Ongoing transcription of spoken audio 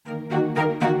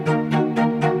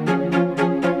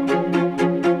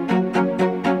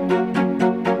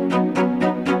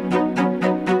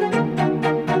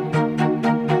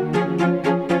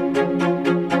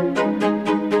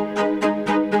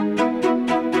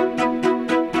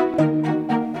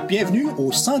Bienvenue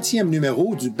au 100e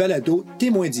numéro du balado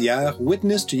Témoins d'hier,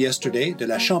 Witness to Yesterday de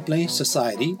la Champlain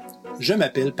Society. Je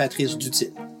m'appelle Patrice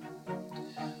Dutil.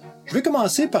 Je vais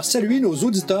commencer par saluer nos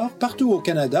auditeurs partout au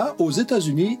Canada, aux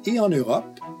États-Unis et en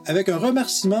Europe, avec un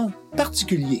remerciement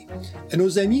particulier à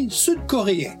nos amis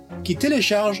sud-coréens qui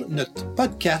téléchargent notre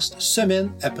podcast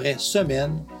semaine après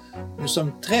semaine. Nous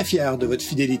sommes très fiers de votre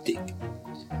fidélité.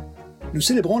 Nous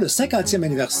célébrons le 50e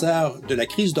anniversaire de la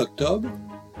crise d'octobre,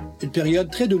 une période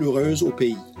très douloureuse au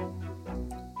pays.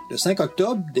 Le 5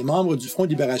 octobre, des membres du Front de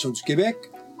libération du Québec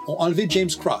ont enlevé James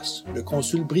Cross, le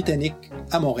consul britannique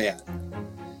à Montréal.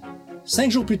 5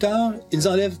 jours plus tard, ils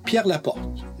enlèvent Pierre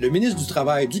Laporte, le ministre du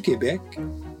Travail du Québec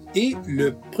et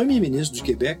le premier ministre du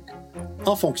Québec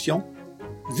en fonction,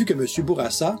 vu que M.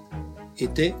 Bourassa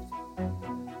était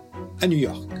à New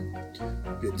York.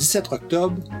 Le 17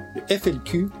 octobre, le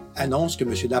FLQ annonce que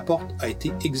M. Laporte a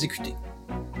été exécuté.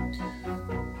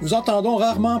 Nous entendons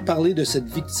rarement parler de cette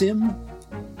victime.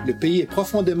 Le pays est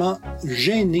profondément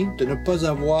gêné de ne pas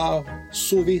avoir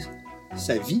sauvé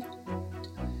sa vie.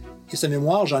 Et sa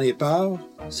mémoire, j'en ai peur,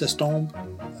 s'estompe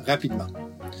rapidement.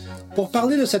 Pour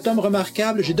parler de cet homme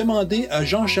remarquable, j'ai demandé à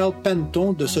Jean-Charles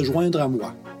Panton de se joindre à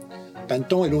moi.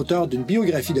 Panton est l'auteur d'une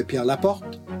biographie de Pierre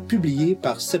Laporte, publiée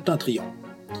par Septentrion.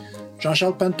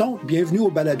 Jean-Charles Panton, bienvenue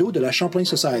au balado de la Champlain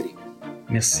Society.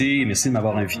 Merci de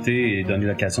m'avoir invité et donné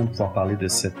l'occasion de pouvoir parler de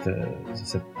cet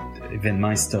événement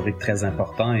historique très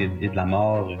important et de la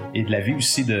mort et de la vie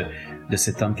aussi de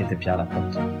cet homme qui était Pierre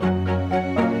Laporte.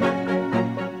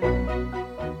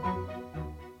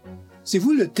 C'est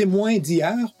vous le témoin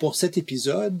d'hier pour cet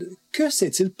épisode. Que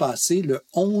s'est-il passé le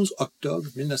 11 octobre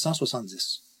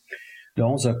 1970? Le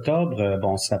 11 octobre,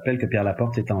 on se rappelle que Pierre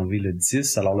Laporte est enlevé le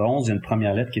 10. Alors le 11, il y a une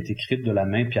première lettre qui est écrite de la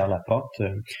main de Pierre Laporte.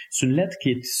 C'est une lettre qui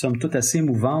est, somme toute, assez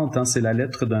émouvante. C'est la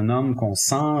lettre d'un homme qu'on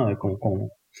sent,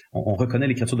 on reconnaît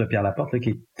l'écriture de Pierre Laporte, là, qui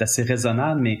est assez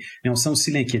raisonnable, mais on sent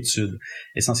aussi l'inquiétude.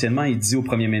 Essentiellement, il dit au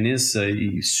premier ministre,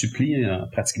 il supplie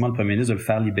pratiquement le premier ministre de le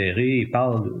faire libérer. Il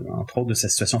parle, entre autres, de sa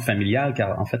situation familiale,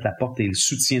 car en fait, Laporte est le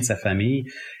soutien de sa famille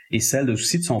et celle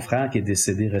aussi de son frère qui est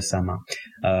décédé récemment.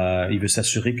 Il veut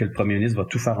s'assurer que le premier ministre va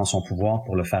tout faire en son pouvoir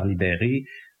pour le faire libérer.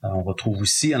 On retrouve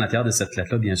aussi à l'intérieur de cette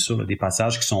lettre-là, bien sûr, là, des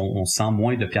passages qui sont, on sent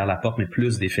moins de Pierre Laporte, mais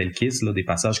plus des felkistes, là, des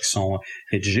passages qui sont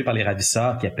rédigés par les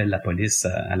ravisseurs qui appellent la police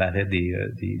à l'arrêt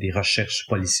des recherches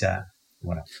policières.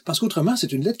 Voilà. Parce qu'autrement,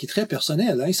 c'est une lettre qui est très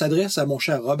personnelle. Il s'adresse à mon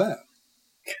cher Robert.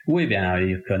 Oui, bien,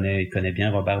 il connaît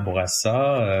bien Robert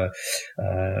Bourassa.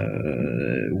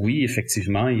 Oui,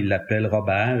 effectivement, il l'appelle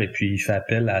Robert et puis il fait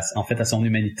appel à son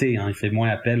humanité. Il fait moins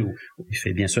appel il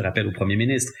fait bien sûr appel au premier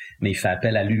ministre, mais il fait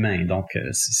appel à l'humain. Donc,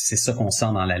 c'est ça qu'on sent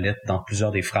dans la lettre, dans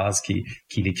plusieurs des phrases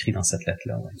qu'il écrit dans cette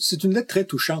lettre-là. Ouais. C'est une lettre très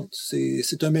touchante.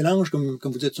 C'est un mélange, comme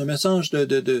vous dites, un message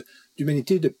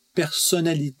d'humanité, de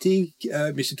personnalité,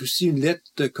 mais c'est aussi une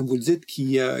lettre, comme vous le dites,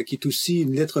 qui est aussi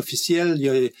une lettre officielle.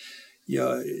 Il y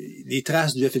a les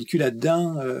traces du FLQ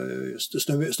là-dedans.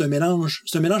 C'est un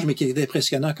mélange, mais qui est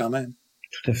impressionnant quand même.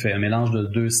 Tout à fait. Un mélange de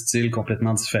deux styles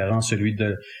complètement différents. Celui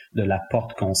de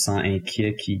Laporte qu'on sent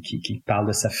inquiet, qui parle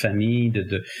de sa famille,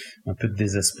 de un peu de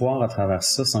désespoir à travers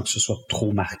ça, sans que ce soit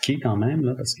trop marqué quand même,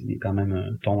 là, parce qu'il est quand même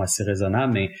un ton assez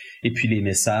raisonnable. Et puis les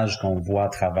messages qu'on voit à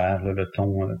travers là, le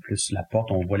ton plus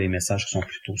Laporte, on voit les messages qui sont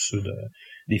plutôt ceux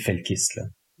des felkistes,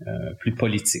 là, plus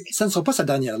politiques. Ça ne sera pas sa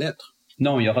dernière lettre.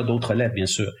 Non, il y aura d'autres lettres, bien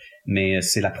sûr, mais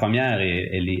c'est la première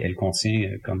et elle contient,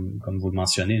 comme vous le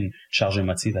mentionnez, une charge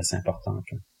émotive assez importante.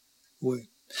 Oui.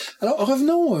 Alors,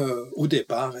 revenons au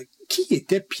départ. Qui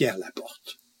était Pierre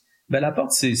Laporte?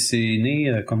 Laporte, c'est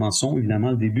né, commençons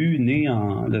évidemment le début, né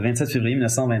le 27 février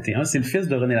 1921. C'est le fils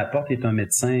de René Laporte, qui est un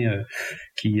médecin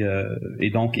et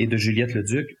de Juliette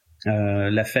Leduc.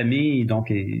 La famille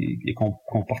donc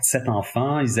comporte 7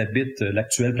 enfants. Ils habitent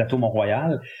l'actuel plateau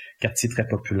Mont-Royal, quartier très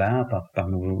populaire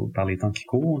par les temps qui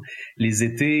courent. Les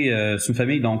étés, c'est une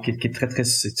famille donc qui est très très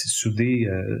soudée,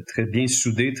 très bien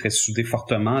soudée, très soudée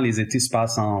fortement. Les étés se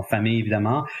passent en famille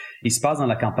évidemment. Ils se passent dans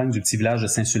la campagne du petit village de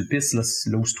Saint-Sulpice,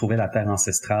 là où se trouvait la terre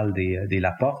ancestrale des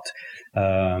Laporte.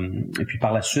 Et puis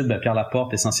par la suite, Pierre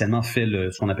Laporte essentiellement fait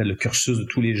ce qu'on appelle le cursus de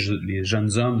tous les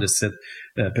jeunes hommes de cette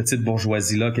petite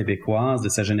bourgeoisie-là québécoise, de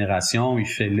sa génération. Il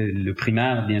fait le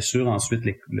primaire, bien sûr, ensuite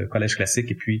le collège classique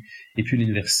et puis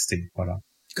l'université. Voilà.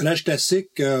 Collège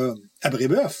classique à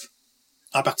Brébeuf,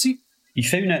 en partie. Il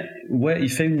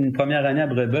fait une première année à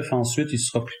Brébeuf, ensuite il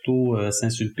sera plutôt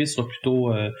Saint-Sulpice, sera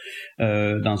plutôt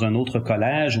dans un autre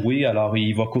collège. Oui, alors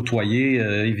il va côtoyer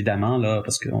évidemment là,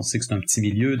 parce qu'on sait que c'est un petit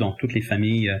milieu, donc toutes les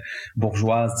familles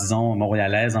bourgeoises, disons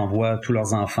montréalaises, envoient tous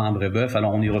leurs enfants à Brébeuf.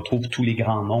 Alors on y retrouve tous les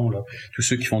grands noms, là, tous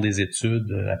ceux qui font des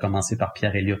études, à commencer par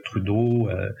Pierre-Éliott Trudeau,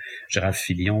 Gérald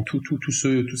Filion, tous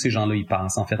ces gens-là y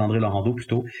passent. En fait, André Laurendeau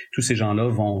plutôt, tous ces gens-là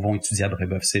vont étudier à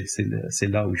Brébeuf. C'est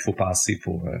là où il faut passer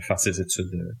pour faire ses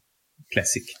études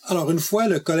classiques. Alors, une fois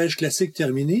le collège classique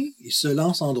terminé, il se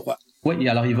lance en droit. Oui,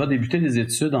 alors il va débuter des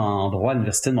études en droit à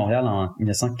l'Université de Montréal en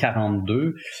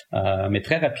 1942, mais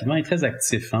très rapidement, il est très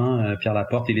actif. Pierre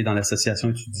Laporte, il est dans l'association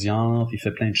étudiante, il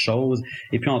fait plein de choses.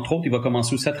 Et puis, entre autres, il va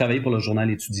commencer aussi à travailler pour le journal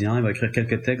étudiant. Il va écrire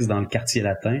quelques textes dans le Quartier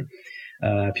latin.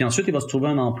 Puis ensuite, il va se trouver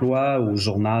un emploi au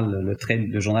journal,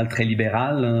 le journal très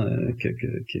libéral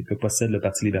que possède le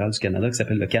Parti libéral du Canada, qui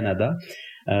s'appelle Le Canada.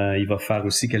 Il va faire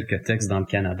aussi quelques textes dans le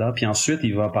Canada. Puis ensuite,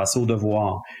 il va passer au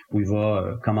Devoir, où il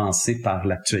va commencer par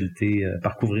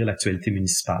par couvrir l'actualité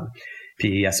municipale.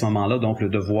 Puis à ce moment-là, donc le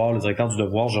directeur du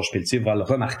Devoir, Georges Pelletier, va le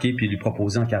remarquer puis lui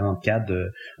proposer en 1944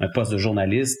 un poste de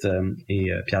journaliste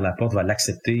et Pierre Laporte va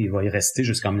l'accepter. Il va y rester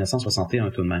jusqu'en 1961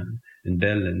 tout de même. Une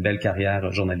belle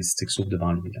carrière journalistique s'ouvre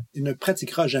devant lui. Là. Il ne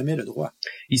pratiquera jamais le droit.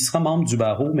 Il sera membre du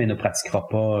barreau, mais ne pratiquera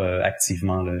pas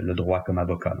activement le droit comme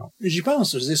avocat. Non. J'y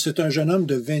pense. C'est un jeune homme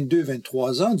de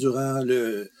 22-23 ans durant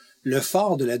le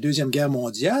fort de la Deuxième Guerre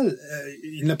mondiale.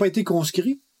 Il n'a pas été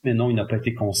conscrit. Mais non, il n'a pas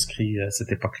été conscrit à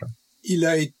cette époque-là. Il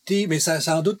a été, mais ça a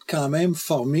sans doute quand même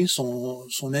formé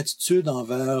son attitude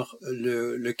envers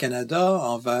le Canada,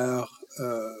 envers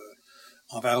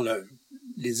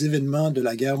les événements de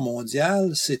la guerre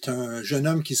mondiale. C'est un jeune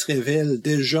homme qui se révèle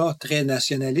déjà très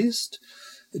nationaliste,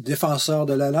 défenseur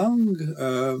de la langue.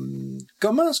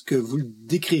 Comment est-ce que vous le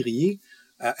décririez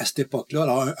à cette époque-là?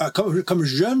 Alors, comme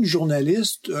jeune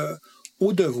journaliste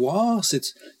au Devoir, c'est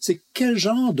quel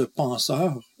genre de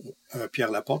penseur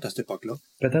Pierre Laporte à cette époque-là?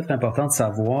 Peut-être important de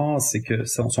savoir, c'est que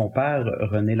son père,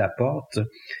 René Laporte,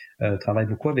 travaille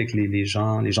beaucoup avec les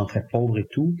gens très pauvres et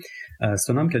tout.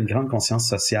 C'est un homme qui a une grande conscience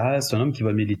sociale. C'est un homme qui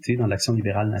va militer dans l'Action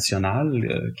libérale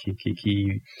nationale, qui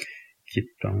est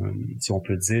si on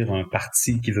peut dire, un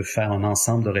parti qui veut faire un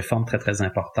ensemble de réformes très, très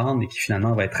importantes, mais qui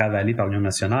finalement va être avalé par l'Union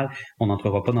nationale. On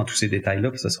n'entrera pas dans tous ces détails-là,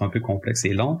 parce que ce sera un peu complexe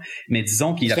et long. Mais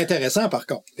disons qu'il C'est intéressant, par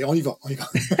contre. Et on y va.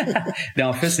 Mais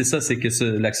en fait, c'est ça, c'est que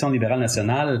l'Action libérale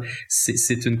nationale,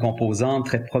 c'est une composante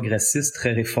très progressiste,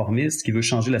 très réformiste, qui veut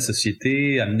changer la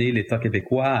société, amener l'État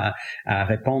québécois à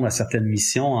répondre à certaines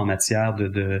missions en matière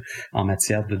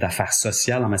d'affaires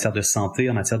sociales, en matière de santé,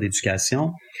 en matière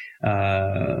d'éducation.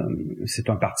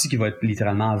 C'est un parti qui va être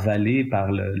littéralement avalé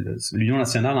par l'Union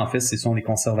nationale. En fait, ce sont les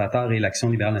conservateurs et l'Action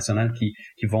libérale nationale qui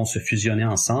vont se fusionner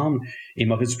ensemble. Et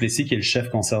Maurice Duplessis, qui est le chef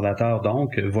conservateur,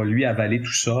 donc, va lui avaler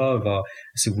tout ça, va,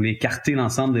 si vous voulez, écarter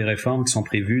l'ensemble des réformes qui sont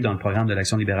prévues dans le programme de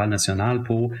l'Action libérale nationale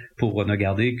pour ne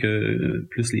garder que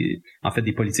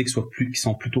des politiques qui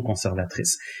sont plutôt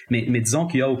conservatrices. Mais disons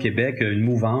qu'il y a au Québec une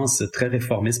mouvance très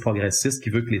réformiste, progressiste, qui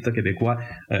veut que l'État québécois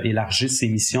élargisse ses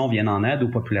missions, vienne en aide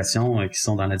aux populations qui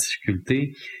sont dans la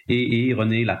difficulté. Et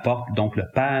René Laporte, donc le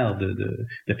père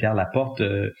de Pierre Laporte,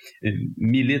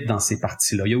 milite dans ces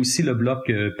partis-là. Il y a aussi le Bloc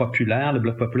populaire. Le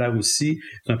Bloc populaire aussi,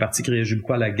 c'est un parti qui réagit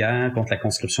beaucoup à la guerre, contre la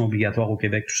conscription obligatoire au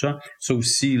Québec, tout ça. Ça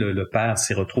aussi, le père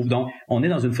s'y retrouve. Donc, on est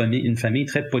dans une famille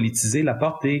très politisée.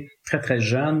 Laporte est très, très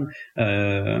jeune,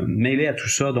 mêlé à tout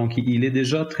ça. Donc, il est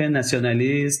déjà très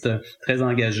nationaliste, très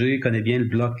engagé, connaît bien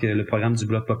le programme du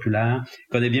Bloc populaire,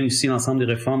 connaît bien aussi l'ensemble des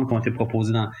réformes qui ont été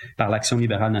proposées par l'Action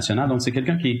libérale nationale. Donc, c'est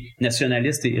quelqu'un qui est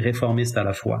nationaliste et réformiste à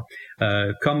la fois,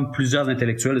 comme plusieurs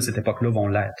intellectuels de cette époque-là vont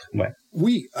l'être. Ouais.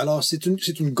 Oui, alors c'est une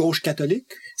gauche catholique?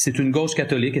 C'est une gauche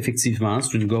catholique, effectivement.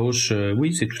 C'est une gauche,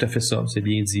 oui, c'est tout à fait ça, c'est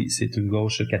bien dit. C'est une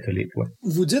gauche catholique, ouais.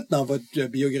 Vous dites dans votre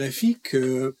biographie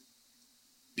que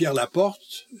Pierre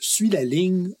Laporte suit la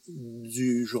ligne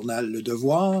du journal Le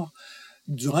Devoir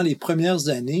durant les premières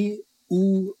années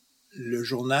où le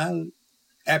journal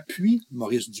appuie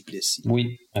Maurice Duplessis.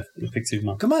 Oui,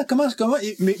 effectivement. Comment,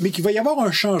 mais qu'il va y avoir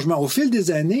un changement. Au fil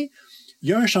des années, il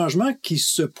y a un changement qui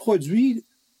se produit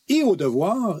et au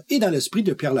Devoir et dans l'esprit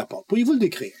de Pierre Laporte. Pourriez-vous le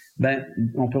décrire?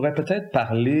 On pourrait peut-être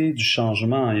parler du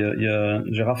changement. Il y a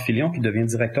Gérard Filion qui devient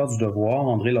directeur du Devoir,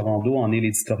 André Laurendeau en est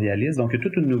l'éditorialiste. Donc, il y a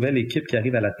toute une nouvelle équipe qui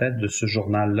arrive à la tête de ce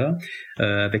journal-là,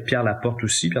 avec Pierre Laporte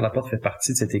aussi. Pierre Laporte fait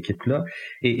partie de cette équipe-là.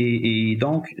 Et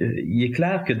donc, il est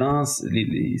clair que dans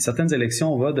certaines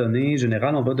élections, on va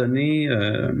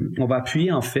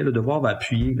appuyer, en fait, le Devoir va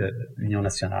appuyer l'Union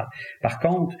nationale. Par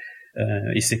contre,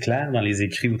 et c'est clair dans les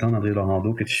écrits autant d'André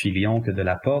Laurendeau que de Filion que de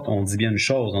Laporte, on dit bien une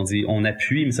chose, on dit on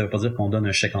appuie, mais ça veut pas dire qu'on donne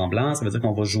un chèque en blanc, ça veut dire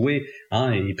qu'on va jouer,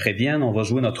 ils préviennent, on va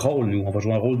jouer notre rôle, nous, on va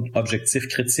jouer un rôle objectif,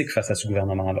 critique face à ce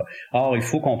gouvernement-là. Or, il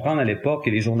faut comprendre à l'époque que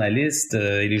les journalistes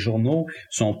et les journaux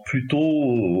sont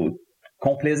plutôt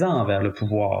complaisant envers le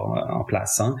pouvoir en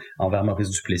place, envers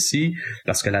Maurice Duplessis,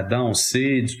 parce que là-dedans, on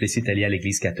sait, Duplessis est allié à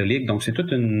l'Église catholique, donc il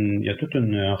y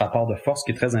a un rapport de force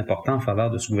qui est très important en faveur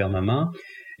de ce gouvernement,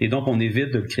 et donc on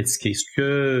évite de le critiquer, ce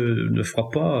que ne fera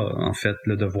pas, en fait,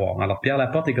 le devoir. Alors, Pierre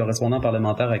Laporte est correspondant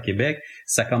parlementaire à Québec,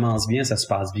 ça commence bien, ça se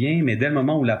passe bien, mais dès le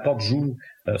moment où Laporte joue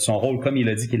son rôle comme il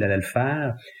a dit qu'il allait le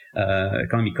faire,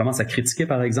 quand il commence à critiquer,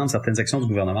 par exemple, certaines actions du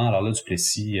gouvernement, alors là,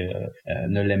 Duplessis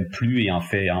ne l'aime plus et en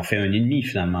fait un ennemi,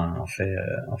 finalement. En fait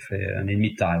un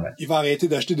ennemi de taille. Ouais. Il va arrêter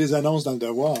d'acheter des annonces dans le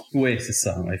Devoir. Oui, c'est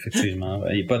ça, effectivement.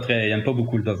 Il aime pas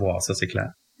beaucoup le Devoir, ça, c'est clair.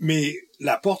 Mais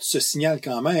Laporte se signale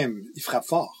quand même, il frappe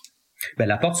fort. Ben,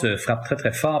 Laporte se frappe très,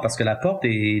 très fort parce que Laporte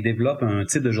développe un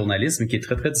type de journalisme qui est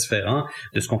très, très différent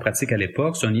de ce qu'on pratique à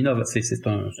l'époque. C'est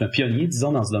un pionnier,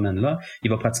 disons, dans ce domaine-là. Il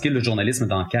va pratiquer le journalisme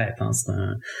d'enquête.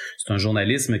 C'est un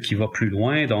journalisme qui va plus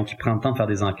loin, donc il prend le temps de faire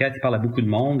des enquêtes. Il parle à beaucoup de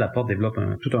monde. Laporte développe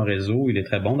tout un réseau. Il est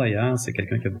très bon, d'ailleurs. C'est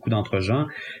quelqu'un qui a beaucoup d'entre-gens,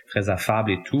 très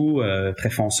affable et tout, très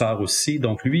fonceur aussi.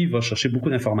 Donc, lui, il va chercher beaucoup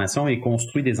d'informations et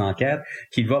construit des enquêtes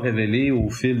qu'il va révéler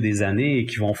au fil des années et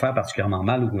qui vont faire particulièrement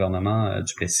mal au gouvernement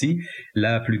Duplessis.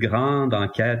 La plus grande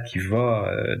enquête qui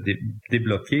va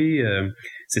débloquer,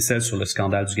 c'est celle sur le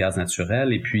scandale du gaz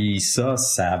naturel. Et puis ça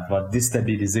va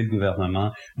déstabiliser le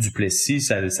gouvernement Duplessis,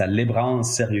 ça l'ébranle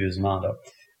sérieusement, là.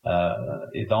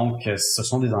 Et donc, ce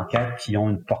sont des enquêtes qui ont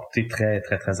une portée très,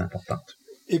 très, très importante.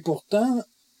 Et pourtant,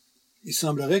 il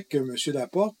semblerait que M.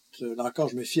 Laporte, là encore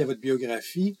je me fie à votre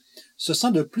biographie, se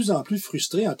sent de plus en plus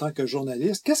frustré en tant que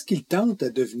journaliste. Qu'est-ce qu'il tente à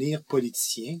devenir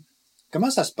politicien? Comment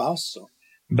ça se passe, ça?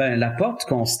 Ben, Laporte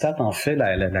constate en fait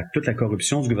toute la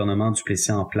corruption du gouvernement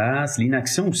Duplessis en place,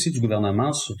 l'inaction aussi du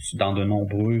gouvernement sur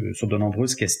de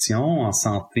nombreuses questions, en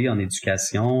santé, en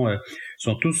éducation,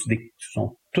 sont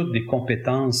toutes des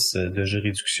compétences de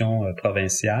juridiction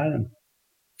provinciale,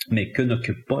 mais que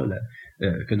n'occupe pas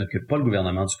le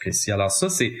gouvernement Duplessis. Alors ça,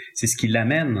 c'est ce qui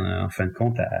l'amène, en fin de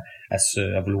compte,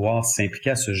 à vouloir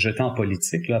s'impliquer, à se jeter en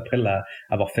politique. Là, après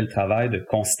avoir fait le travail de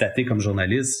constater comme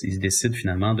journaliste, il décide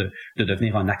finalement de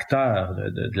devenir un acteur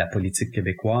de la politique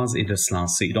québécoise et de se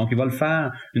lancer. Donc, il va le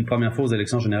faire une première fois aux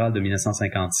élections générales de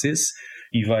 1956.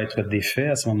 Il va être défait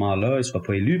à ce moment-là, il sera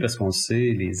pas élu parce qu'on le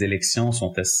sait, les élections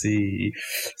sont assez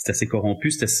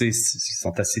corrompues,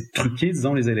 sont assez truquées,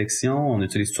 disons, les élections. On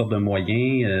utilise toutes sortes de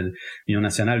moyens. L'Union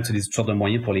nationale utilise toutes sortes de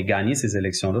moyens pour les gagner, ces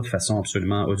élections-là, de façon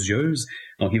absolument odieuse.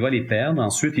 Donc, il va les perdre.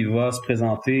 Ensuite, il va se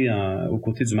présenter aux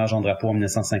côtés du maire Jean Drapeau en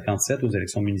 1957 aux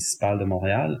élections municipales de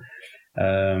Montréal.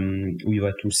 Où il va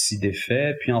être aussi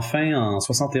défait. Puis enfin, en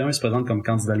 61, il se présente comme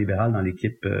candidat libéral dans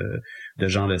l'équipe de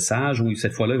Jean Lesage, où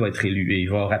cette fois-là, il va être élu. Et il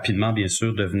va rapidement, bien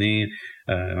sûr, devenir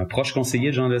un proche conseiller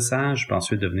de Jean Lesage, puis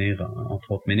ensuite devenir,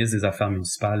 entre autres, ministre des Affaires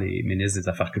municipales et ministre des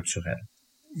Affaires culturelles.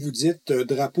 Vous dites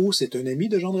Drapeau, c'est un ami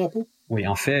de Jean Drapeau? Oui,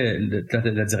 en fait,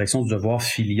 la direction du Devoir,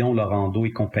 Filion, Laurendeau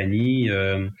et compagnie,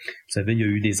 vous savez, il y a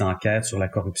eu des enquêtes sur la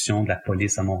corruption de la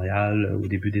police à Montréal au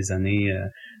début des années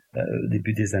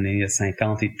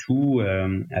 50 et tout,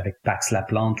 avec Pax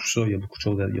Laplante, tout ça, il y a beaucoup de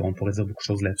choses, on pourrait dire beaucoup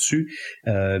de choses là-dessus.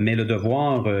 Mais le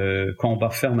Devoir combat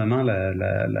fermement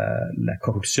la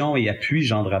corruption et appuie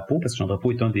Jean Drapeau, parce que Jean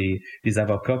Drapeau est un des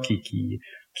avocats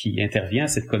qui intervient à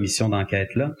cette commission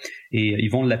d'enquête-là, et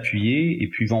ils vont l'appuyer, et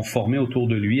puis ils vont former autour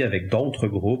de lui avec d'autres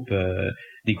groupes,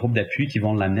 des groupes d'appui qui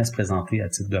vont l'amener à se présenter à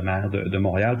titre de maire de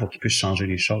Montréal pour qu'il puisse changer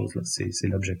les choses. Là. C'est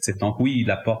l'objectif. Donc oui,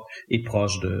 Laporte est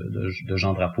proche de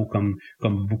Jean Drapeau, comme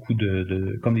beaucoup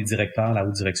comme les directeurs, la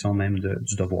haute direction même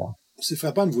du Devoir. C'est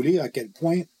frappant de vous lire à quel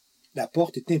point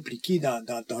Laporte est impliqué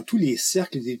dans tous les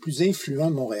cercles les plus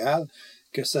influents de Montréal,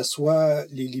 que ce soit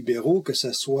les libéraux, que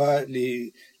ce soit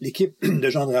l'équipe de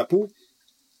Jean Drapeau.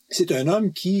 C'est un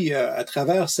homme qui, à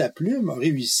travers sa plume, a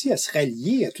réussi à se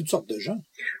rallier à toutes sortes de gens.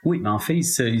 Oui, mais en fait, il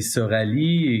se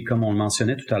rallie, et comme on le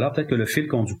mentionnait tout à l'heure, peut-être que le fil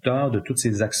conducteur de toutes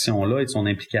ces actions-là et de son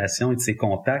implication et de ses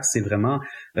contacts, c'est vraiment,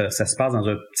 ça se passe dans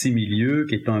un petit milieu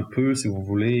qui est un peu, si vous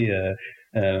voulez,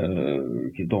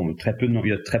 donc il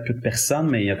y a très peu de personnes,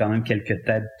 mais il y a quand même quelques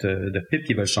têtes de pipe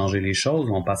qui veulent changer les choses.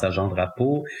 On passe à Jean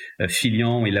Drapeau,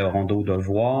 Filion et Laurendeau au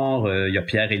Devoir. Il y a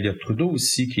Pierre-Éliott Trudeau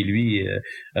aussi qui lui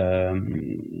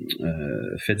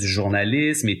fait du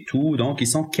journalisme et tout. Donc ils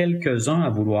sont quelques-uns à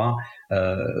vouloir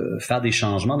faire des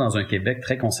changements dans un Québec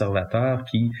très conservateur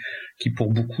qui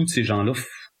pour beaucoup de ces gens-là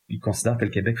il considère que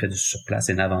le Québec fait du surplace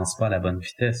et n'avance pas à la bonne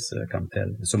vitesse comme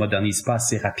tel. Ne se modernise pas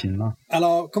assez rapidement.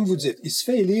 Alors, comme vous dites, il se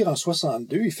fait élire en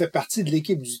 62, il fait partie de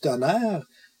l'équipe du Tonnerre,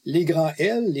 les Grands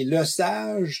L, les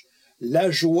Lesage,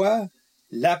 Lajoie,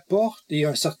 Laporte et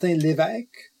un certain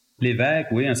Lévesque. Lévesque,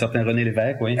 oui, un certain René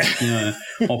Lévesque, oui.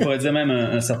 On pourrait dire même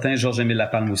un certain Georges-Émile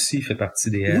Lapalme aussi, il fait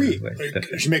partie des L. Oui, tout à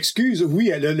fait. Je m'excuse,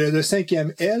 oui, le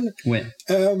cinquième L. Oui.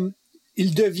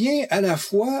 Il devient à la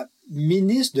fois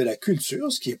ministre de la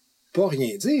Culture, ce qui est pas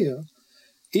rien dire,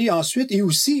 et ensuite, et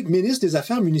aussi ministre des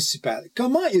Affaires municipales.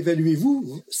 Comment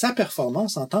évaluez-vous sa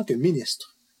performance en tant que ministre?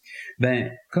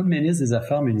 Ben, comme ministre des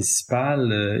Affaires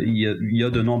municipales, il y a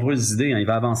de nombreuses idées. Il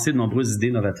va avancer de nombreuses idées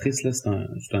novatrices. Là,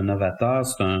 c'est un novateur,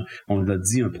 on l'a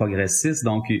dit, un progressiste.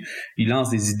 Donc, il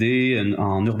lance des idées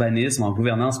en urbanisme, en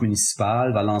gouvernance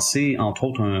municipale. Va lancer, entre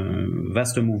autres, un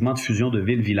vaste mouvement de fusion de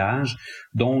villes-villages,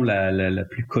 dont la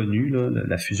plus connue, là,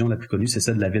 la fusion la plus connue, c'est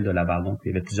celle de la ville de Laval. Donc, il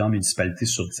y avait plusieurs municipalités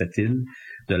sur cette île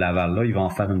de Laval-là. Il va en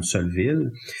faire une seule ville.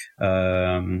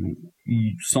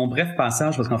 Son bref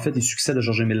passage, parce qu'en fait, il succède à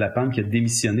Georges-Émile Lapalme, qui a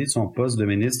démissionné de son poste de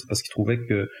ministre parce qu'il trouvait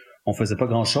que on faisait pas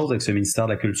grand-chose avec ce ministère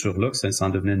de la Culture-là, que ça en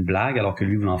devenait une blague, alors que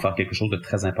lui voulait en faire quelque chose de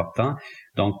très important.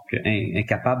 Donc,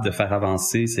 incapable de faire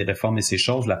avancer ses réformes et ses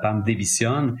choses, Lapalme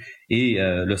démissionne et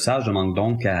Lesage demande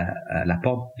donc à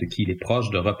Laporte, de qui il est proche,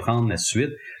 de reprendre la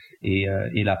suite. Et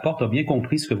Laporte a bien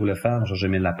compris ce que voulait faire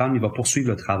Georges-Émile Lapalme. Il va poursuivre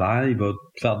le travail, il va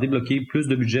faire débloquer plus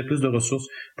de budget, plus de ressources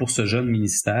pour ce jeune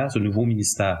ministère, ce nouveau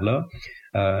ministère-là.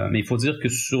 Mais il faut dire que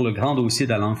sur le grand dossier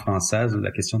de la langue française,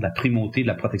 la question de la primauté, de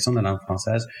la protection de la langue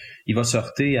française, il va se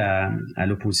heurter à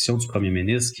l'opposition du premier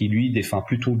ministre qui, lui, défend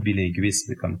plutôt le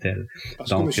bilinguisme comme tel.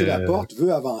 Parce que M. Laporte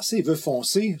veut avancer, il veut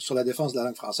foncer sur la défense de la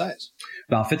langue française.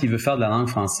 Ben, en fait, il veut faire de la langue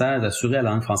française, assurer à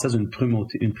la langue française une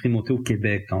primauté au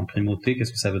Québec. Donc, primauté,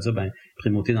 qu'est-ce que ça veut dire? Ben,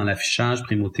 primauté dans l'affichage,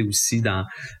 primauté aussi dans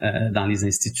les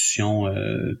institutions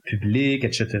publiques,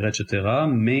 etc., etc.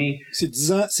 Mais c'est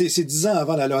 10 ans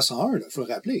avant la loi 101, il faut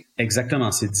le rappeler.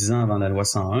 Exactement, c'est 10 ans avant la loi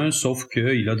 101, sauf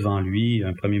qu'il a devant lui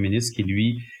un premier ministre qui,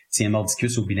 lui, tient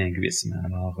mordicus au bilinguisme.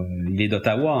 Alors, il est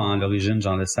d'Ottawa, hein, à l'origine,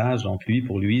 Jean Lesage, donc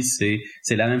pour lui, c'est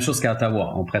la même chose qu'à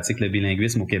Ottawa. On pratique le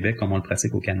bilinguisme au Québec comme on le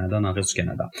pratique au Canada, dans le reste du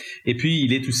Canada. Et puis,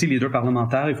 il est aussi leader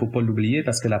parlementaire, il faut pas l'oublier,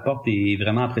 parce que Laporte est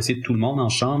vraiment apprécié de tout le monde en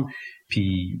Chambre.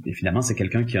 Puis, finalement, c'est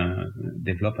quelqu'un qui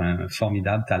développe un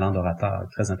formidable talent d'orateur,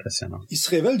 très impressionnant. Il se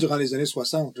révèle durant les années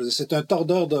 60. C'est un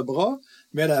tordeur de bras,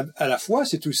 mais à la fois,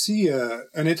 c'est aussi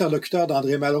un interlocuteur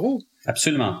d'André Malraux.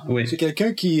 Absolument, oui. C'est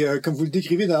quelqu'un qui, comme vous le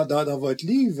décrivez dans votre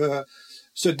livre,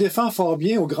 se défend fort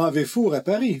bien au Grand Véfour à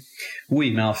Paris.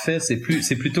 Oui, mais en fait, c'est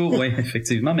plutôt, oui,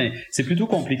 effectivement, mais c'est plutôt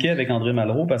compliqué avec André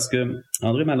Malraux parce que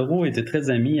André Malraux était très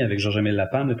ami avec Georges-Émile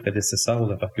Lapalme, le prédécesseur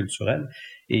aux affaires culturelles.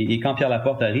 Et quand Pierre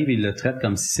Laporte arrive, il le traite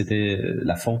comme si c'était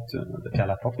la faute de Pierre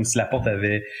Laporte, comme si Laporte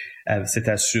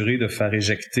s'était assuré de faire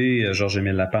éjecter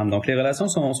Georges-Émile Lapalme. Donc, les relations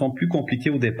sont plus compliquées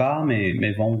au départ, mais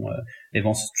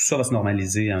tout ça va se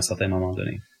normaliser à un certain moment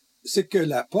donné. C'est que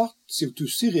Laporte s'est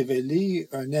aussi révélé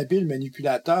un habile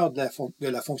manipulateur de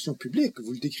la fonction publique.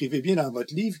 Vous le décrivez bien dans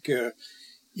votre livre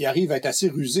qu'il arrive à être assez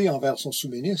rusé envers son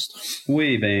sous-ministre.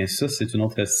 Oui, ben ça, c'est une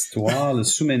autre histoire. Le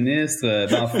sous-ministre,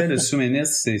 en fait, le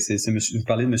sous-ministre, c'est monsieur, vous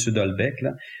parlez de M. Dolbeck,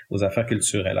 là, aux affaires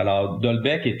culturelles. Alors,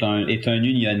 Dolbeck est un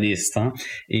unioniste, hein,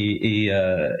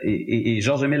 et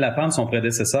Georges-Émile Lapalme, son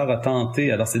prédécesseur, a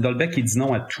tenté, alors c'est Dolbeck qui dit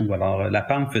non à tout. Alors,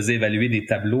 Lapalme faisait évaluer des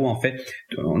tableaux. En fait,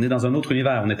 on est dans un autre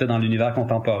univers. On était dans l'univers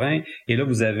contemporain, et là,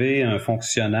 vous avez un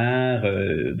fonctionnaire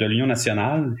de l'Union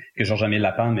nationale que Georges-Émile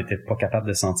Lapalme n'était pas capable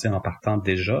de sentir en partant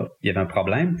déjà. Il y avait un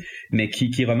problème, mais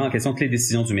qui remet en question toutes les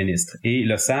décisions du ministre. Et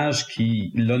Lesage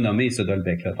qui l'a nommé, ce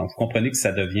Dolbeck-là. Donc, vous comprenez que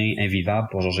ça devient invivable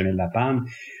pour Georges-Émile Lapalme.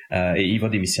 Et il va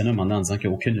démissionner un moment donné en disant qu'il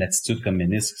n'y a aucune latitude comme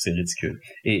ministre, c'est ridicule.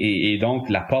 Et donc,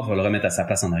 Laporte va le remettre à sa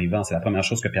place en arrivant. C'est la première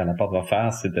chose que Pierre Laporte va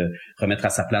faire, c'est de remettre à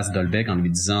sa place Dolbeck en lui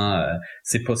disant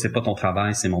c'est pas ton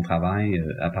travail, c'est mon travail.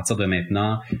 À partir de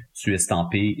maintenant, tu es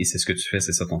estampé et c'est ce que tu fais,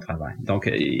 c'est ça ton travail. Donc,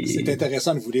 c'est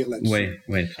intéressant de vous lire là-dessus.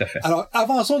 Oui, tout à fait. Alors,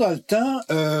 avançons dans le temps.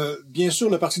 Bien sûr,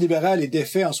 le Parti libéral est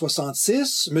défait en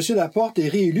 66. Monsieur Laporte est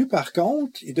réélu, par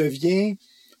contre.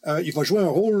 Il va jouer un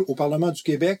rôle au Parlement du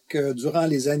Québec durant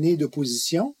les années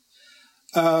d'opposition.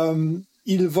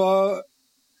 Il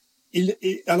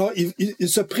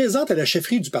se présente à la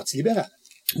chefferie du Parti libéral.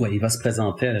 Oui, il va se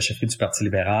présenter à la chefferie du Parti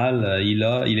libéral. Il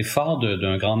est fort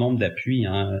d'un grand nombre d'appuis.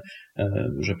 Hein.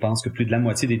 Je pense que plus de la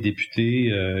moitié des députés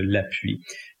l'appuient.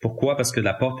 Pourquoi? Parce que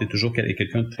Laporte est toujours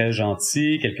quelqu'un de très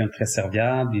gentil, quelqu'un de très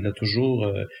serviable. Il a toujours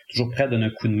prêt à donner un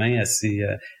coup de main à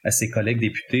ses collègues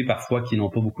députés, parfois qui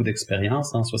n'ont pas beaucoup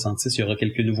d'expérience. En 66, il y aura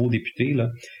quelques nouveaux députés là.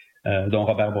 dont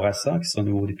Robert Bourassa, qui sera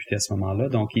nouveau député à ce moment-là.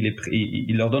 Donc,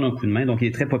 il leur donne un coup de main. Donc, il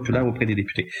est très populaire auprès des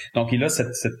députés. Donc, il a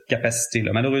cette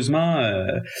capacité-là. Malheureusement,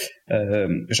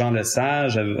 Jean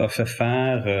Lesage a fait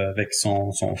faire, avec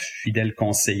son fidèle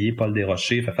conseiller, Paul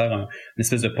Desrochers, fait faire une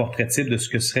espèce de portrait type de ce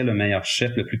que serait le meilleur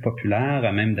chef, le plus populaire,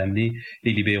 à même d'amener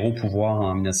les libéraux au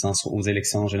pouvoir aux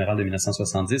élections générales de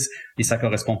 1970. Et ça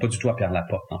correspond pas du tout à Pierre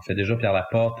Laporte. En fait, déjà, Pierre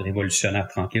Laporte, révolutionnaire,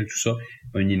 tranquille, tout ça,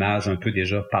 une image un peu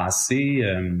déjà passée.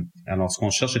 Alors, ce qu'on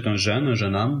cherche, c'est un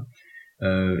jeune homme,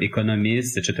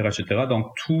 économiste, etc., etc. Donc,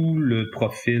 tout le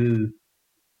profil,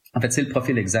 en fait, c'est le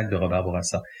profil exact de Robert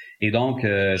Bourassa. Et donc,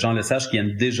 Jean Lesage, qui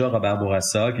aime déjà Robert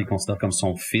Bourassa, qu'il considère comme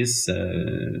son fils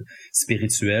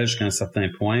spirituel jusqu'à un certain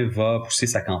point, va pousser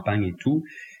sa campagne et tout.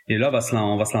 Et là,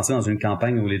 on va se lancer dans une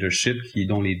campagne au leadership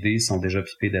dont les dés sont déjà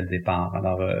pipés dès le départ.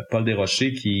 Alors, Paul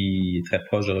Desrochers, qui est très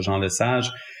proche de Jean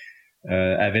Lesage,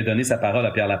 avait donné sa parole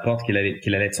à Pierre Laporte qu'il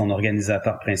allait être son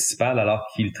organisateur principal, alors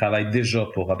qu'il travaille déjà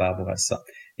pour Robert Bourassa.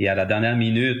 Et à la dernière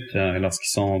minute,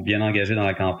 lorsqu'ils sont bien engagés dans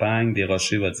la campagne,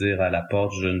 Desrochers va dire à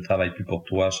Laporte, je ne travaille plus pour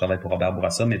toi, je travaille pour Robert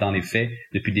Bourassa. Mais dans les faits,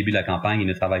 depuis le début de la campagne, il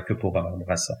ne travaille que pour Robert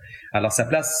Bourassa. Alors, ça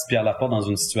place Pierre Laporte dans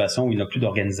une situation où il n'a plus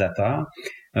d'organisateur.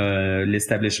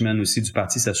 L'establishment aussi du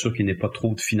parti s'assure qu'il n'ait pas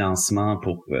trop de financement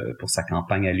pour sa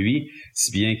campagne à lui, si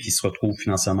bien qu'il se retrouve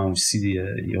financièrement aussi,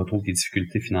 il retrouve des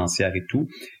difficultés financières et tout.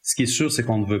 Ce qui est sûr, c'est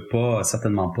qu'on ne veut pas,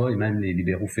 certainement pas, et même les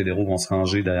libéraux fédéraux vont se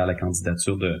ranger derrière la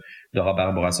candidature de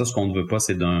Robert Bourassa. Ce qu'on ne veut pas,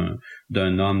 c'est d'un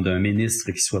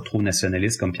ministre qui soit trop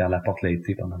nationaliste comme Pierre Laporte l'a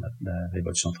été pendant la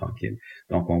Révolution tranquille.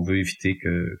 Donc, on veut éviter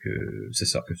que c'est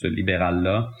ça, que ce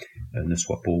libéral-là ne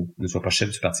soit pas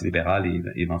chef du Parti libéral et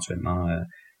éventuellement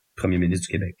premier ministre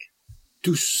du Québec.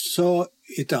 Tout ça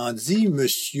étant dit, M.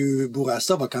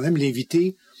 Bourassa va quand même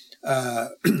l'inviter à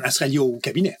se rallier au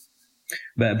cabinet.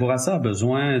 Ben, Bourassa a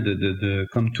besoin de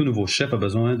comme tout nouveau chef, a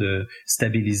besoin de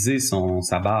stabiliser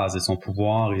sa base et son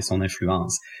pouvoir et son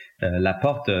influence.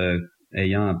 Laporte,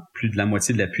 ayant plus de la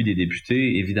moitié de l'appui des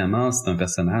députés, évidemment, c'est un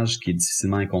personnage qui est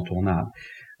difficilement incontournable.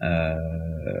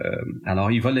 Alors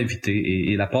il va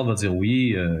l'inviter et Laporte va dire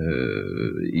oui,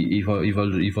 il va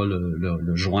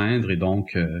le joindre et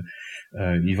donc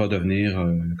il va devenir,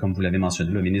 comme vous l'avez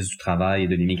mentionné, le ministre du Travail et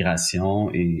de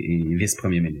l'Immigration et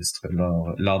vice-premier ministre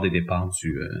lors des départs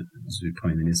du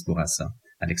premier ministre Bourassa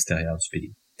à l'extérieur du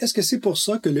pays. Est-ce que c'est pour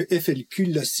ça que le FLQ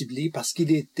l'a ciblé, parce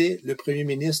qu'il était le premier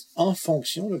ministre en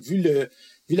fonction, là, vu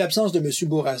l'absence de M.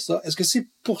 Bourassa? Est-ce que c'est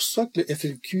pour ça que le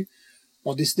FLQ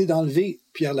ont décidé d'enlever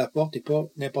Pierre Laporte et pas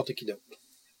n'importe qui d'autre?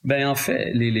 Ben en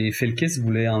fait, les Felkis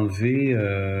voulaient enlever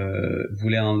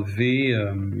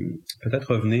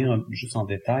peut-être revenir juste en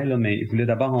détail là, mais ils voulaient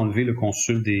d'abord enlever le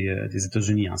consul des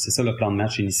États-Unis. Hein. C'est ça le plan de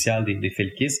match initial des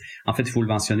Felkis. En fait, il faut le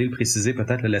mentionner, le préciser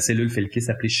peut-être, la cellule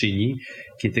Felkis appelée Chénier,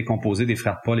 qui était composée des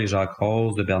frères Paul et Jacques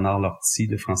Rose, de Bernard Lortie,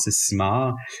 de Francis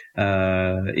Simard.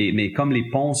 Mais comme les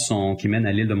ponts qui mènent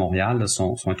à l'île de Montréal là,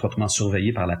 sont étroitement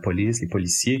surveillés par la police, les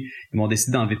policiers, ils vont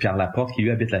décider d'enlever Pierre Laporte, qui lui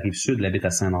habite la Rive-Sud, il habite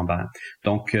à Saint-Lambert.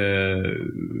 Donc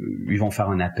ils vont faire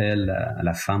un appel à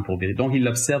la femme pour vérifier. Donc, ils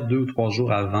l'observent 2 ou 3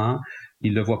 jours avant.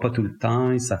 Ils le voient pas tout le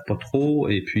temps, ils savent pas trop.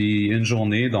 Et puis, une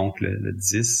journée, donc le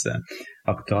 10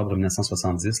 octobre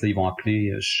 1970, là, ils vont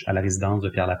appeler à la résidence de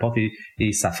Pierre Laporte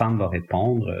et sa femme va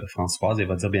répondre, Françoise, elle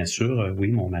va dire, bien sûr,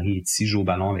 oui, mon mari est ici, joue au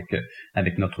ballon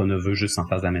avec notre neveu juste en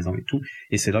face de la maison et tout.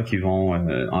 Et c'est là qu'ils vont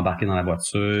embarquer dans la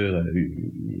voiture,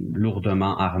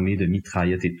 lourdement armés de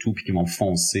mitraillettes et tout, puis qu'ils vont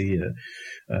foncer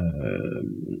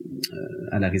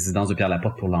à la résidence de Pierre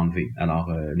Laporte pour l'enlever.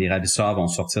 Alors, les ravisseurs vont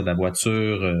sortir de la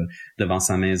voiture devant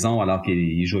sa maison alors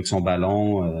qu'il joue avec son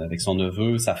ballon, avec son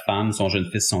neveu, sa femme, son jeune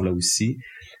fils sont là aussi.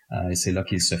 Et c'est là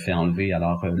qu'il se fait enlever.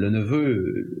 Alors, le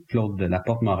neveu, Claude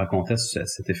Laporte m'a raconté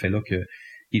cet effet-là que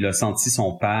il a senti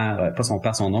son père, pas son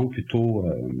père, son oncle plutôt,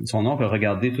 son oncle a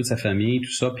regardé toute sa famille,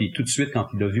 tout ça, puis tout de suite, quand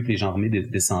il a vu que les gens armés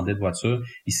descendaient de voiture,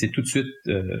 il s'est tout de suite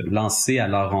lancé à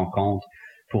leur rencontre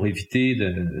pour éviter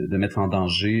de mettre en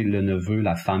danger le neveu,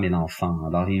 la femme et l'enfant.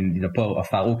 Alors, il n'a pas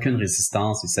offert aucune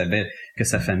résistance, il savait que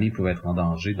sa famille pouvait être en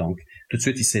danger, donc tout de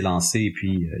suite, il s'est lancé et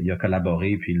puis il a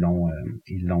collaboré, puis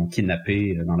ils l'ont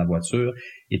kidnappé dans la voiture,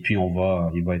 et puis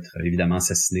il va être évidemment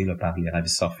assassiné là, par les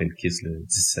ravisseurs Felkis le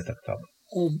 17 octobre.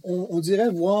 On dirait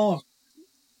voir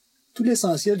tout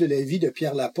l'essentiel de la vie de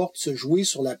Pierre Laporte se jouer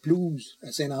sur la pelouse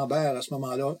à Saint-Lambert à ce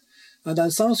moment-là, dans le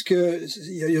sens que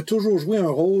il a toujours joué un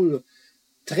rôle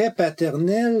très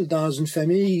paternel dans une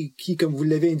famille qui, comme vous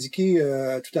l'avez indiqué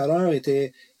tout à l'heure,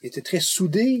 était très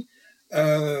soudée.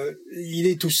 Il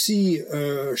est aussi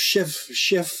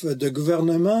chef de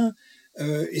gouvernement,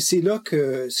 et c'est là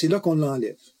qu'on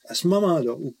l'enlève. À ce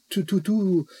moment-là, où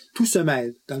tout se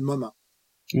mêle dans le moment.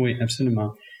 Oui,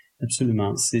 absolument.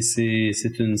 Absolument. C'est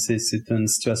une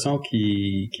situation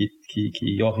qui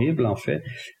est horrible, en fait.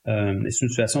 C'est une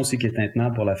situation aussi qui est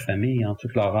intenable pour la famille. En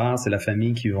toute l'horreur, c'est la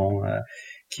famille qui va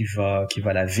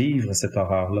la vivre, cette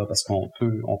horreur-là, parce qu'on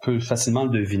peut facilement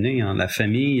le deviner. Hein. La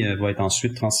famille va être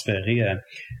ensuite transférée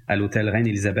à l'hôtel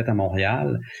Reine-Élisabeth à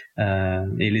Montréal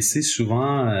et laissée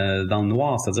souvent dans le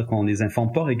noir, c'est-à-dire qu'on les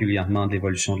informe pas régulièrement de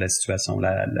l'évolution de la situation.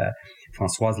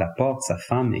 Françoise Laporte, sa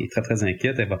femme, est très, très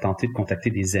inquiète. Elle va tenter de contacter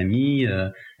des amis.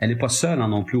 Elle n'est pas seule, hein,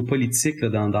 non plus, aux politiques, là,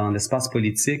 dans l'espace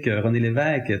politique. René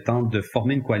Lévesque tente de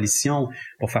former une coalition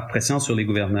pour faire pression sur les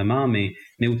gouvernements, mais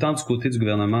autant du côté du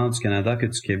gouvernement du Canada que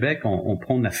du Québec, on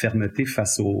prône la fermeté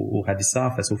face aux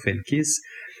ravisseurs, face aux Felkis.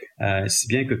 Si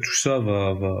bien que tout ça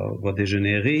va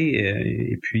dégénérer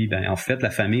et puis en fait la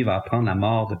famille va apprendre la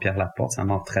mort de Pierre Laporte, sa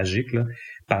mort tragique là,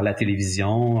 par la télévision,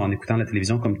 en écoutant la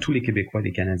télévision comme tous les Québécois et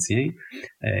les Canadiens,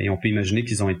 et on peut imaginer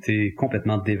qu'ils ont été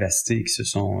complètement dévastés et qu'ils se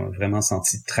sont vraiment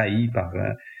sentis trahis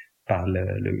par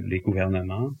les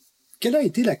gouvernements. Quelle a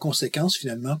été la conséquence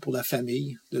finalement pour la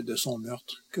famille de son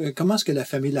meurtre? Comment est-ce que la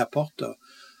famille Laporte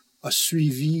a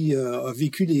suivi, a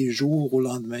vécu les jours au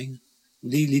lendemain?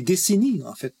 Les décennies,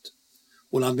 en fait,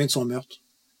 au lendemain de son meurtre.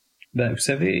 Vous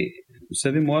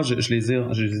savez, moi, j'ai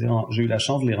eu la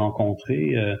chance de les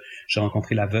rencontrer. J'ai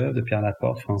rencontré la veuve de Pierre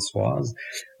Laporte, Françoise.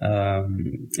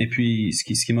 Et puis,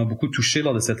 ce qui m'a beaucoup touché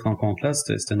lors de cette rencontre-là,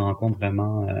 c'était une rencontre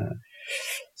vraiment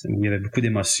où il y avait beaucoup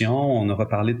d'émotions. On a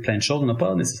reparlé de plein de choses. On n'a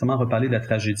pas nécessairement reparlé de la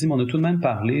tragédie, mais on a tout de même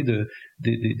parlé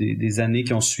des années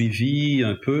qui ont suivi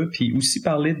un peu, puis aussi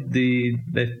parlé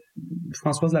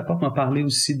Françoise Laporte m'a parlé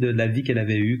aussi de la vie qu'elle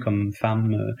avait eue comme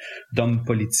femme d'homme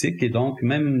politique, et donc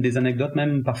même des anecdotes,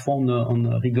 même parfois on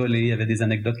a rigolé. Il y avait des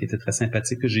anecdotes qui étaient très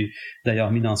sympathiques que j'ai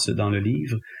d'ailleurs mis dans le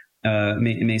livre.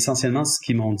 Mais essentiellement, ce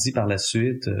qu'ils m'ont dit par la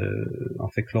suite, en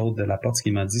fait, Claude Laporte, ce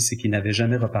qu'il m'a dit, c'est qu'il n'avait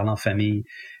jamais reparlé en famille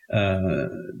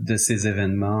de ces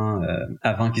événements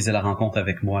avant qu'ils aient la rencontre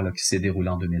avec moi là, qui s'est déroulée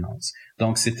en 2011.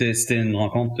 Donc, c'était une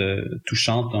rencontre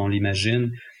touchante, on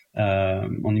l'imagine.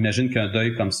 On imagine qu'un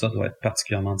deuil comme ça doit être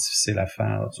particulièrement difficile à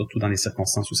faire, surtout dans les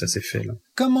circonstances où ça s'est fait. Là.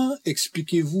 Comment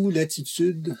expliquez-vous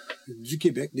l'attitude du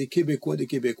Québec, des Québécois, des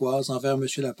Québécoises envers M.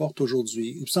 Laporte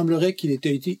aujourd'hui? Il me semblerait qu'il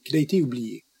a été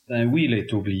oublié. Oui, il a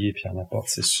été oublié, Pierre Laporte,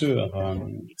 c'est sûr.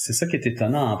 C'est ça qui est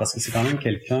étonnant, hein, parce que c'est quand même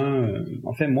quelqu'un...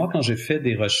 En fait, moi, quand j'ai fait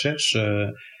des recherches...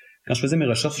 Quand je faisais mes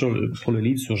recherches pour le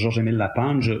livre sur Georges-Émile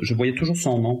Lapalme, je voyais toujours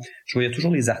son nom. Je voyais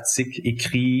toujours les articles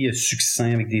écrits,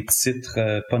 succincts, avec des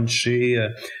titres punchés.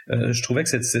 Je trouvais que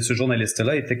ce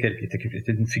journaliste-là était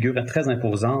une figure très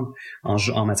imposante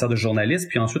en matière de journaliste.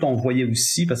 Puis ensuite, on voyait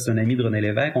aussi, parce que c'est un ami de René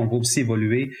Lévesque, on le voit aussi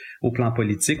évoluer au plan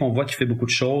politique. On voit qu'il fait beaucoup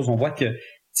de choses. On voit que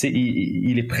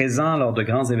il est présent lors de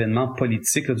grands événements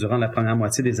politiques là, durant la première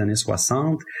moitié des années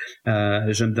 60.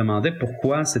 Je me demandais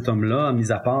pourquoi cet homme-là,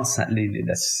 mis à part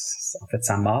en fait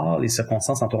sa mort, les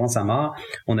circonstances entourant sa mort,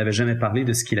 on n'avait jamais parlé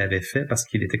de ce qu'il avait fait parce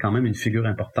qu'il était quand même une figure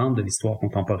importante de l'histoire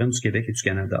contemporaine du Québec et du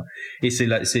Canada. Et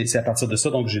c'est à partir de ça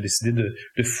donc j'ai décidé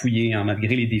de fouiller, hein,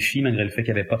 malgré les défis, malgré le fait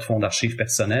qu'il n'y avait pas de fonds d'archives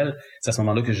personnels. C'est à ce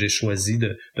moment-là que j'ai choisi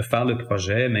de faire le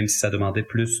projet, même si ça demandait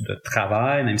plus de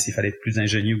travail, même s'il fallait être plus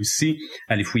ingénieux aussi,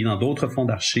 aller fouiller dans d'autres fonds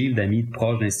d'archives, d'amis, de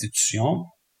proches, d'institutions,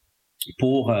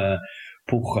 pour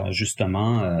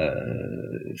justement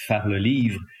faire le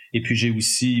livre. Et puis j'ai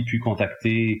aussi pu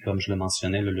contacter, comme je le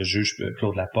mentionnais, le juge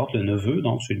Claude Laporte, le neveu,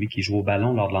 donc celui qui joue au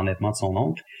ballon lors de l'enlèvement de son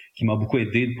oncle, qui m'a beaucoup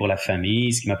aidé pour la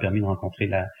famille, ce qui m'a permis de rencontrer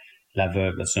la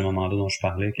veuve à ce moment-là dont je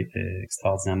parlais, qui était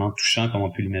extraordinairement touchant, comme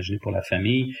on peut l'imaginer pour la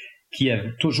famille, qui a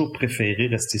toujours préféré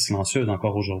rester silencieuse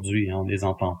encore aujourd'hui. Hein, on les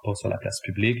entend pas sur la place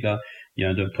publique. Là, il y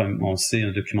a on sait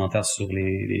un documentaire sur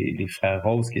les frères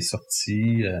Rose qui est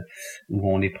sorti,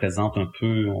 où on les présente un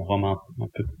peu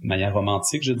de manière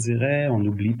romantique, je dirais. On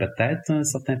oublie peut-être un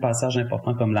certain passage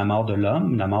important comme la mort de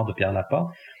l'homme, la mort de Pierre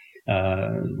Laporte. On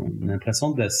a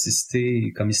l'impression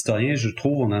d'assister, comme historien, je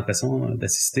trouve, on a l'impression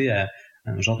d'assister à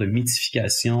un genre de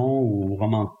mythification ou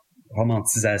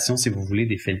romantisation, si vous voulez,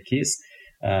 des Felkis.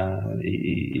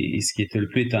 Et ce qui est le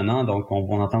plus étonnant, donc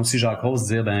on entend aussi Jacques Rose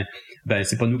dire ben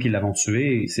c'est pas nous qui l'avons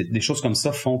tué. Des choses comme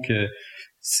ça font que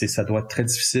ça doit être très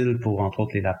difficile pour entre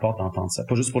autres les Laporte d'entendre ça.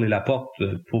 Pas juste pour les Laporte,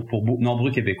 pour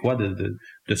nombreux Québécois de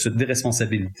se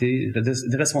déresponsabiliser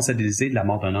de la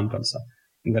mort d'un homme comme ça,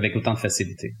 avec autant de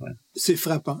facilité. Ouais. C'est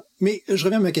frappant. Mais je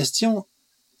reviens à ma question.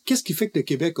 Qu'est-ce qui fait que le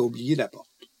Québec a oublié Laporte?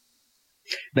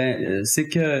 C'est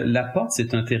que Laporte,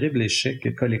 c'est un terrible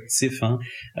échec collectif. Hein.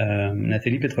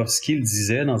 Nathalie Petrovski le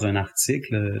disait dans un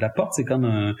article. Laporte, c'est comme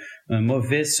un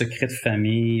mauvais secret de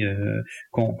famille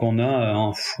qu'on a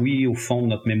enfoui au fond de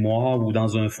notre mémoire ou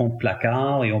dans un fond de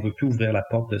placard et on veut plus ouvrir la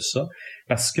porte de ça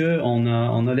parce que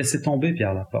on a laissé tomber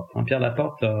Pierre Laporte. Hein. Pierre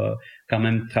Laporte a quand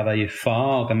même travaillé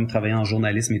fort, quand même travaillé en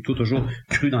journalisme et tout, toujours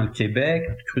cru dans le Québec,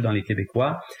 cru dans les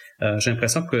Québécois. J'ai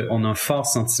l'impression qu'on a un fort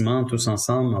sentiment tous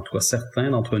ensemble, en tout cas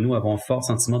certains d'entre nous avons un fort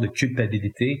sentiment de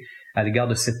culpabilité à l'égard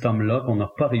de cet homme-là qu'on n'a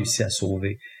pas réussi à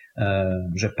sauver.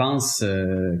 Je pense,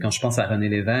 quand je pense à René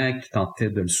Lévesque, qui tentait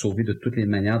de le sauver de toutes les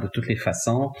manières, de toutes les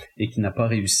façons, et qui n'a pas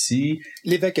réussi.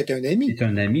 Lévesque était un ami. Il est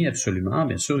un ami, absolument.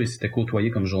 Bien sûr, il s'était côtoyé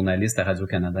comme journaliste à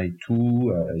Radio-Canada et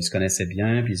tout. Ils se connaissaient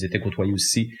bien, puis ils étaient côtoyés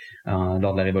aussi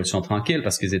lors de la Révolution tranquille,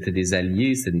 parce qu'ils étaient des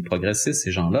alliés, c'était des progressistes,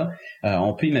 ces gens-là.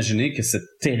 On peut imaginer que ce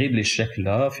terrible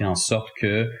échec-là fait en sorte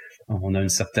que on a une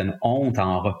certaine honte à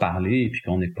en reparler, et puis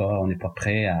qu'on n'est pas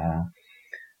prêt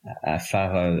à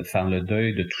faire le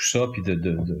deuil de tout ça, puis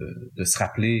de se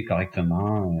rappeler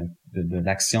correctement de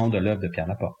l'action de l'œuvre de Pierre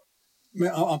Laporte. Mais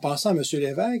en pensant à M.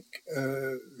 Lévesque,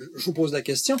 je vous pose la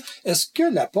question, est-ce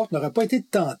que Laporte n'aurait pas été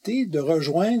tenté de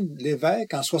rejoindre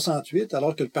Lévesque en 68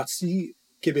 alors que le Parti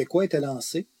québécois était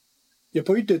lancé? Il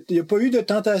n'y a pas eu de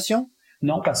tentation?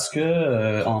 Non, parce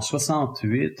que en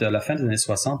 68, à la fin des années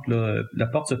 60, là,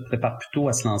 Laporte se prépare plutôt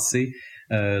à se lancer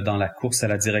dans la course à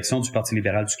la direction du Parti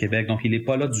libéral du Québec. Donc, il n'est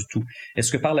pas là du tout.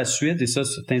 Est-ce que par la suite, et ça,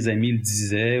 certains amis le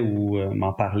disaient ou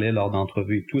m'en parlaient lors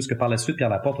d'entrevues et tout, est-ce que par la suite, Pierre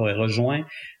Laporte aurait rejoint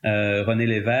René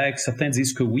Lévesque? Certains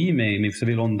disent que oui, mais vous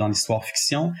savez, là, on est dans l'histoire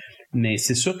fiction. Mais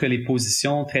c'est sûr que les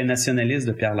positions très nationalistes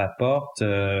de Pierre Laporte...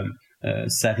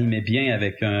 ça rimait bien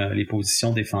avec les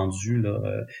positions défendues là,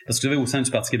 parce que vous savez, au sein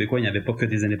du Parti québécois, il n'y avait pas que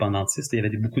des indépendantistes, il y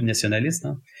avait beaucoup de nationalistes.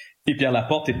 Hein. Et Pierre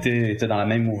Laporte était dans la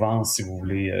même mouvance, si vous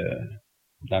voulez,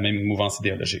 dans la même mouvance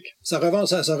idéologique. Ça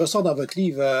ressort dans votre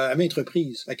livre à maintes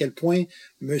reprises, à quel point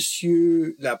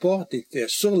Monsieur Laporte était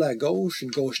sur la gauche, une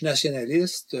gauche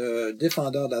nationaliste,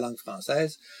 défendeur de la langue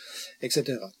française,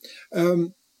 etc.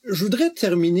 Je voudrais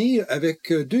terminer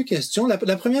avec deux questions. La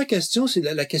première question, c'est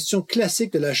la question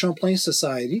classique de la Champlain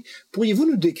Society. Pourriez-vous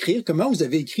nous décrire comment vous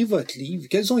avez écrit votre livre?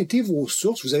 Quelles ont été vos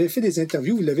sources? Vous avez fait des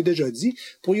interviews, vous l'avez déjà dit.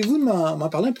 Pourriez-vous m'en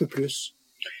parler un peu plus?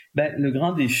 Le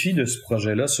grand défi de ce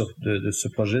projet-là, de ce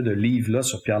projet de livre-là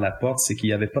sur Pierre Laporte, c'est qu'il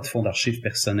n'y avait pas de fonds d'archives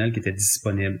personnel qui était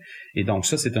disponible. Et donc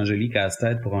ça, c'est un joli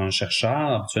casse-tête pour un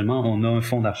chercheur. Actuellement, on a un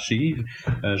fonds d'archives.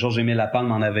 Georges-Émile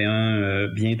Lapalme en avait un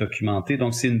bien documenté.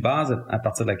 Donc c'est une base à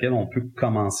partir de laquelle on peut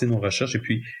commencer nos recherches et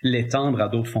puis l'étendre à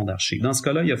d'autres fonds d'archives. Dans ce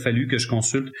cas-là, il a fallu que je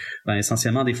consulte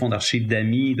essentiellement des fonds d'archives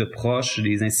d'amis, de proches,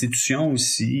 des institutions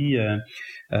aussi,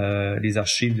 les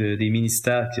archives des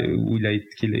ministères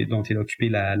dont il a occupé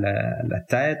la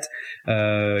tête,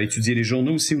 étudier les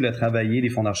journaux aussi où il a travaillé, les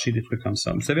fonds d'archives, des trucs comme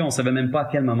ça. Vous savez, on savait même pas à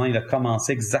quel moment il a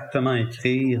commencé exactement à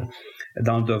écrire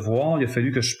dans le Devoir. Il a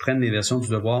fallu que je prenne les versions du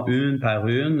Devoir une par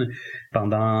une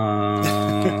pendant...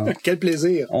 Quel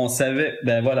plaisir! On savait,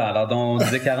 voilà, alors on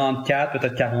disait 44,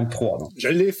 peut-être 43. Donc. Je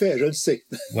l'ai fait, je le sais.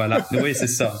 Voilà, oui, c'est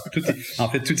ça. En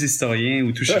fait, tout historien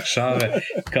ou tout chercheur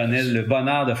connaît le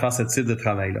bonheur de faire ce type de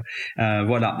travail-là.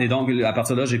 Voilà, et donc à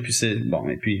partir de là, j'ai pu...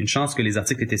 et puis une chance que les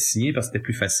articles étaient signés parce que c'était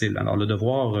plus facile. Alors le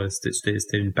Devoir,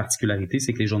 c'était une particularité,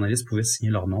 c'est que les journalistes pouvaient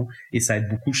signer leur nom et ça aide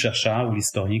beaucoup le chercheur ou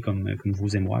l'historien comme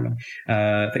vous et moi, là.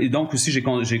 Et donc aussi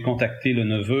j'ai contacté le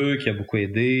neveu qui a beaucoup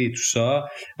aidé et tout ça.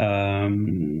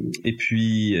 Et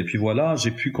puis voilà, j'ai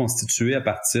pu constituer à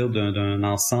partir d'un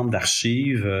ensemble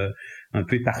d'archives un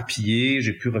peu éparpillées,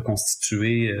 j'ai pu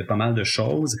reconstituer pas mal de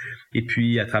choses. Et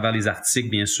puis à travers les articles,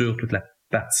 bien sûr, toute la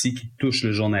partie qui touche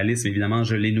le journalisme, évidemment,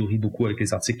 je l'ai nourri beaucoup avec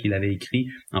les articles qu'il avait écrits,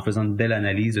 en faisant une belle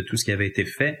analyse de tout ce qui avait été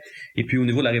fait. Et puis, au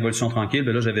niveau de la Révolution tranquille,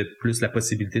 là, j'avais plus la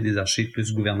possibilité des archives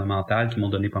plus gouvernementales qui m'ont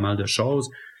donné pas mal de choses.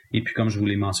 Et puis, comme je vous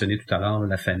l'ai mentionné tout à l'heure,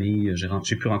 la famille,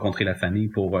 j'ai pu rencontrer la famille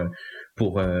pour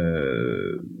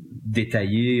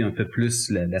détailler un peu plus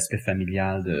l'aspect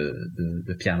familial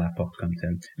de Pierre Laporte comme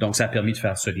tel. Donc, ça a permis de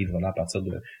faire ce livre-là à partir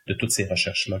de toutes ces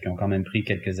recherches-là qui ont quand même pris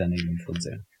quelques années, il faut le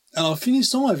dire. Alors,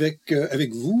 finissons avec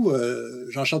vous,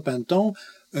 Jean-Charles Panneton.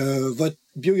 Votre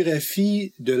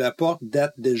biographie de Laporte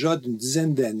date déjà d'une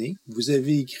dizaine d'années. Vous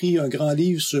avez écrit un grand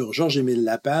livre sur Georges-Émile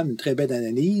Lapalme, une très belle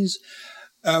analyse.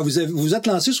 Vous êtes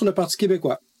lancé sur le Parti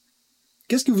québécois.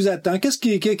 Qu'est-ce qui vous attend? Qu'est-ce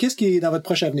qui est dans votre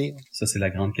proche avenir? Ça, c'est la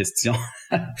grande question.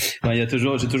 J'ai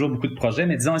toujours beaucoup de projets,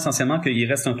 mais disons essentiellement qu'il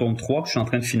reste un tome 3 que je suis en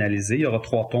train de finaliser. Il y aura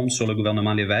 3 tomes sur le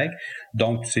gouvernement Lévesque.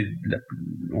 Donc,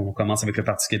 on commence avec le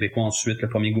Parti québécois, ensuite le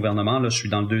premier gouvernement. Là, je suis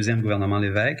dans le 2e gouvernement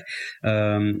Lévesque.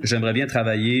 J'aimerais bien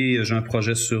travailler. J'ai un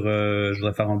projet je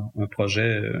voudrais faire un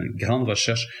projet, une grande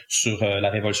recherche sur la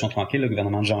Révolution tranquille, le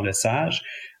gouvernement de Jean Lesage.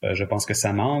 Je pense que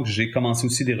ça manque. J'ai commencé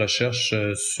aussi des recherches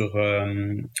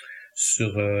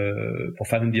pour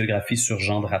faire une biographie sur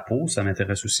Jean Drapeau, ça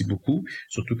m'intéresse aussi beaucoup,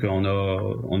 surtout qu'on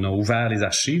a ouvert les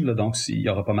archives, là, donc il y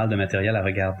aura pas mal de matériel à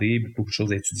regarder, beaucoup de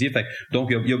choses à étudier.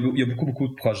 Donc il y a beaucoup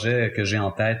de projets que j'ai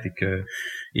en tête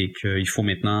et qu'il faut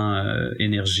maintenant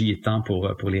énergie et temps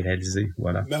pour les réaliser.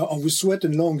 Voilà. Ben, on vous souhaite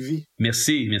une longue vie.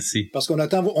 Merci. Parce qu'on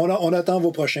attend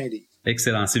vos prochains livres.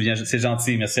 Excellent, c'est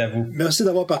gentil, merci à vous. Merci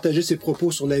d'avoir partagé ces propos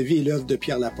sur la vie et l'œuvre de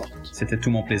Pierre Laporte. C'était tout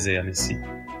mon plaisir, merci.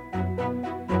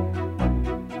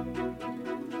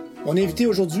 Mon invité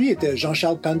aujourd'hui était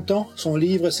Jean-Charles Panneton. Son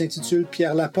livre s'intitule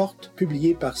Pierre Laporte,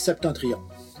 publié par Septentrion.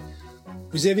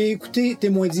 Vous avez écouté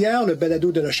Témoins d'hier, le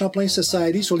balado de la Champlain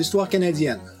Society sur l'histoire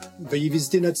canadienne. Veuillez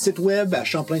visiter notre site web à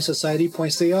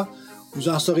champlainsociety.ca. Vous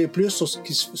en saurez plus sur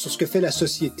ce que fait la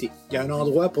société. Il y a un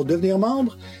endroit pour devenir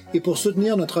membre et pour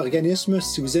soutenir notre organisme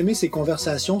si vous aimez ces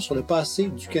conversations sur le passé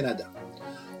du Canada.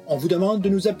 On vous demande de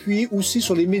nous appuyer aussi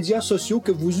sur les médias sociaux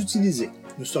que vous utilisez.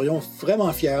 Nous serions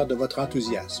vraiment fiers de votre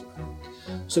enthousiasme.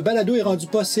 Ce balado est rendu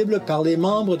possible par les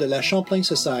membres de la Champlain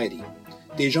Society,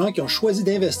 des gens qui ont choisi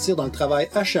d'investir dans le travail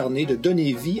acharné de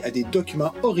donner vie à des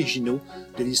documents originaux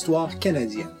de l'histoire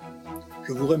canadienne.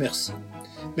 Je vous remercie.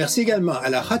 Merci également à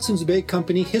la Hudson's Bay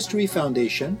Company History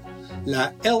Foundation,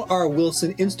 la L.R.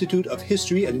 Wilson Institute of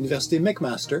History à l'Université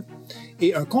McMaster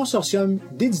et un consortium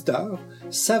d'éditeurs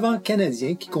savants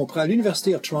canadiens qui comprend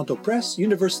l'University of Toronto Press,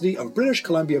 University of British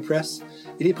Columbia Press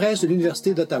et les presses de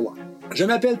l'Université d'Ottawa. Je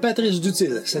m'appelle Patrice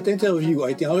Dutil. Cette interview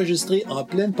a été enregistrée en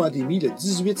pleine pandémie le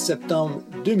 18 septembre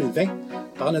 2020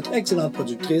 par notre excellente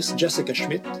productrice Jessica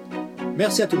Schmidt.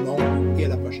 Merci à tout le monde et à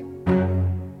la prochaine.